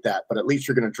get that. But at least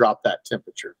you're going to drop that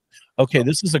temperature. Okay,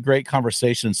 this is a great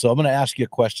conversation. So I'm going to ask you a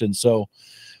question. So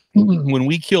when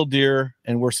we kill deer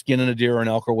and we're skinning a deer or an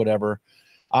elk or whatever,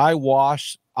 I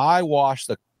wash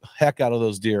the heck out of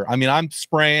those deer. I mean, I'm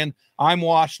spraying, I'm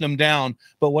washing them down.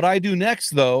 But what I do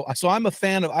next, though, so I'm a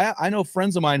fan of, I know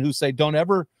friends of mine who say, don't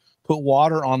ever put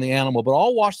water on the animal, but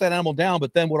I'll wash that animal down.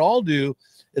 But then what I'll do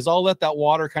is I'll let that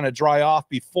water kind of dry off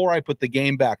before I put the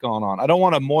game back on. I don't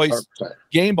want a moist 100%.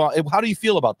 game ball. How do you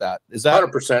feel about that? Is that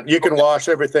 100%? You can wash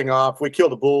everything off. We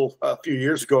killed a bull a few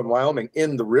years ago in Wyoming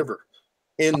in the river,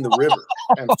 and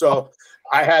so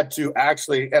I had to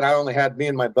actually, and I only had me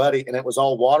and my buddy, and it was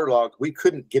all waterlogged. We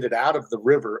couldn't get it out of the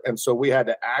river, and so we had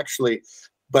to actually.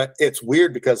 But it's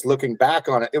weird because looking back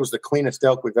on it, it was the cleanest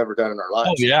elk we've ever done in our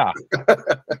lives. Oh yeah,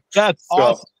 that's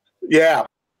awesome. Yeah.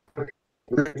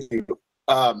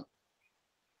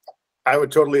 I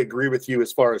would totally agree with you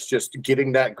as far as just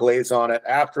getting that glaze on it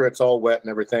after it's all wet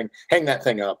and everything. Hang that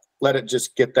thing up. Let it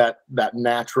just get that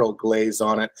natural glaze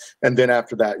on it, and then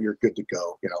after that, you're good to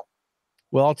go.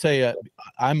 Well, I'll tell you,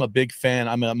 I'm a big fan.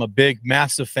 I'm a big,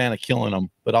 massive fan of killing them.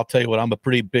 But I'll tell you what, I'm a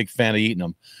pretty big fan of eating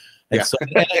them. And yeah. So,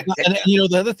 and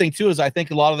the other thing too is I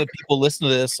think a lot of the people listening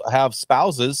to this have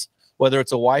spouses, whether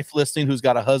it's a wife listening who's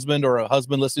got a husband or a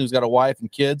husband listening who's got a wife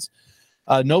and kids.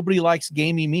 Nobody likes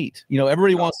gamey meat.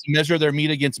 Everybody wants to measure their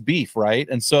meat against beef, right?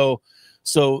 And so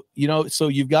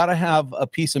you've got to have a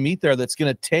piece of meat there that's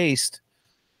going to taste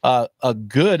a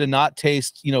good and not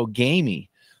taste, gamey.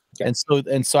 Okay.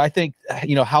 And so I think,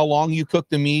 how long you cook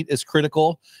the meat is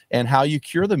critical, and how you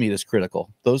cure the meat is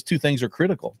critical. Those two things are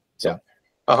critical. So. Yeah.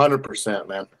 100%,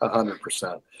 man.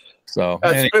 100%. So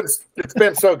it's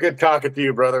been so good talking to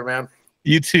you, brother, man.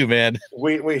 You too, man.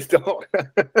 We don't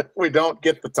we don't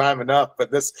get the time enough, but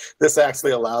this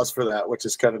actually allows for that, which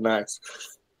is kind of nice.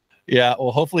 Yeah.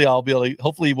 Well, hopefully I'll be able to,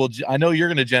 hopefully I know you're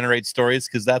going to generate stories,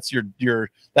 because that's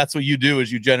that's what you do,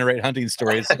 is you generate hunting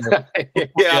stories.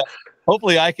 Yeah.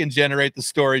 Hopefully I can generate the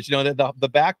stories. The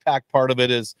backpack part of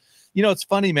it is, it's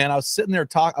funny, man. I was sitting there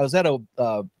I was at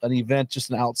an event, just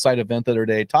an outside event the other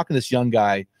day, talking to this young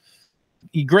guy,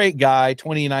 great guy,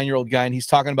 29-year-old guy. And he's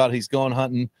talking about he's going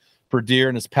hunting for deer,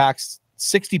 and his pack's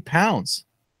 60 pounds.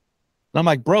 And I'm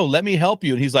like, bro, let me help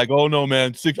you. And he's like, oh no,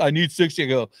 man, I need 60. I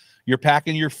go, you're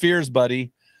packing your fears,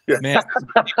 buddy. Yeah. Man,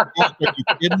 are you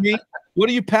kidding me? What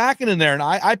are you packing in there? And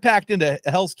I packed into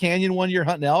Hell's Canyon one year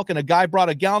hunting elk, and a guy brought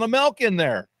a gallon of milk in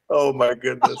there. Oh my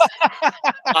goodness.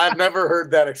 I've never heard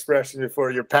that expression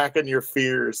before. You're packing your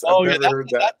fears. I've never heard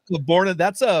that.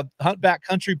 That's a Hunt Back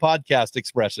Country podcast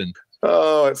expression.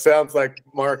 Oh, it sounds like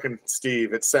Mark and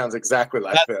Steve. It sounds exactly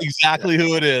like that. That's exactly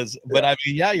who it is. But I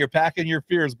mean, yeah, you're packing your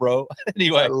fears, bro.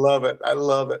 Anyway. I love it.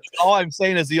 All I'm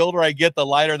saying is the older I get, the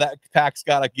lighter that pack's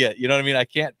got to get. You know what I mean? I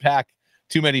can't pack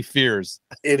too many fears.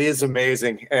 It is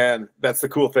amazing. And that's the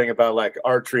cool thing about like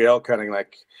archery elk hunting.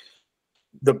 Like,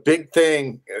 the big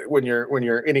thing when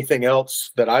you're anything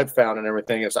else that I've found and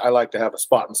everything is I like to have a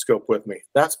spot and scope with me.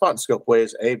 That spot and scope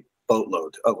weighs a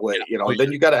boatload of weight, and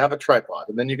then you got to have a tripod,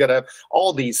 and then you got to have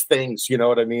all these things, you know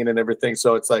what I mean, and everything.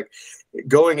 So it's like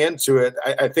going into it,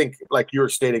 I think like you were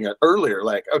stating it earlier,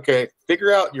 like, okay,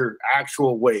 figure out your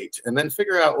actual weight, and then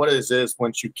figure out what it is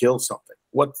once you kill something.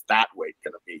 What's that weight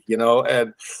going to be,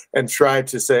 and try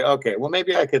to say, okay, well,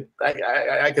 maybe I could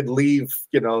leave,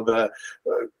 the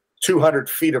 200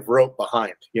 feet of rope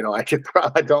behind.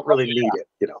 I don't really need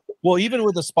it. Well, even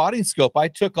with the spotting scope, I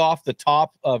took off the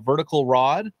top vertical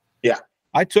rod. Yeah.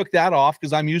 I took that off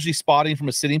because I'm usually spotting from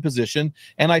a sitting position,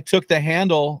 and I took the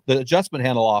adjustment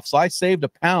handle off. So I saved a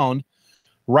pound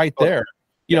right there.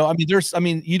 You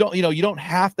don't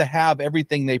have to have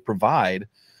everything they provide.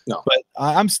 No. But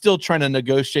I'm still trying to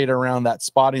negotiate around that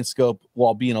spotting scope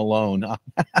while being alone.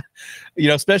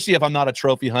 Especially if I'm not a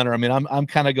trophy hunter. I mean, I'm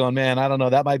kind of going, man, I don't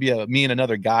know. That might be a me and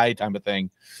another guy type of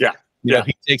thing. Yeah.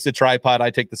 He takes the tripod,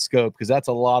 I take the scope, because that's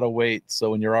a lot of weight.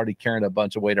 So when you're already carrying a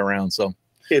bunch of weight around, so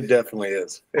it definitely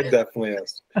is.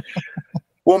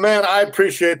 Well, man, I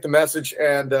appreciate the message,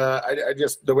 and I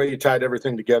just the way you tied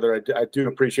everything together. I do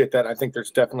appreciate that. I think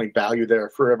there's definitely value there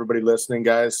for everybody listening,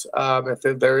 guys.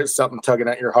 If there is something tugging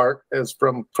at your heart, as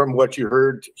from what you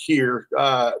heard here,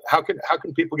 how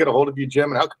can people get a hold of you,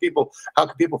 Jim, and how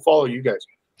can people follow you guys?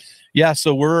 Yeah,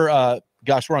 so we're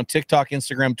on TikTok,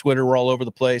 Instagram, Twitter. We're all over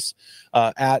the place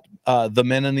at the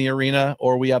Men in the Arena,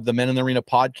 or we have the Men in the Arena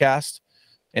podcast.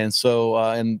 And so,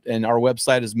 and our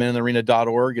website is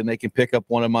meninthearena.org, and they can pick up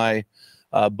one of my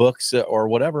books or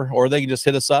whatever, or they can just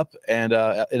hit us up and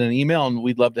in an email, and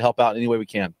we'd love to help out any way we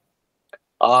can.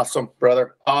 Awesome,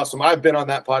 brother. Awesome. I've been on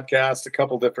that podcast a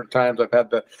couple different times. I've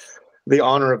had the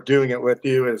honor of doing it with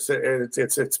you. It's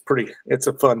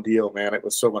a fun deal, man. It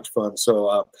was so much fun.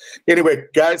 So anyway,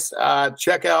 guys,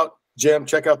 check out Jim,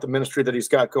 check out the ministry that he's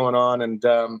got going on.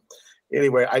 And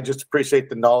anyway, I just appreciate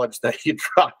the knowledge that you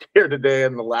dropped here today,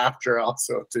 and the laughter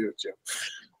also too, Jim.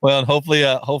 Well, and hopefully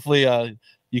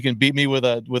you can beat me with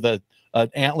an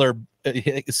antler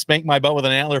spank my butt with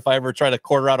an antler if I ever try to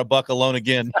quarter out a buck alone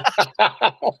again.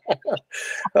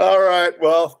 All right.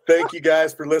 Well, thank you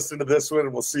guys for listening to this one,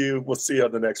 and we'll see you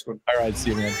on the next one. All right.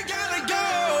 See you, man.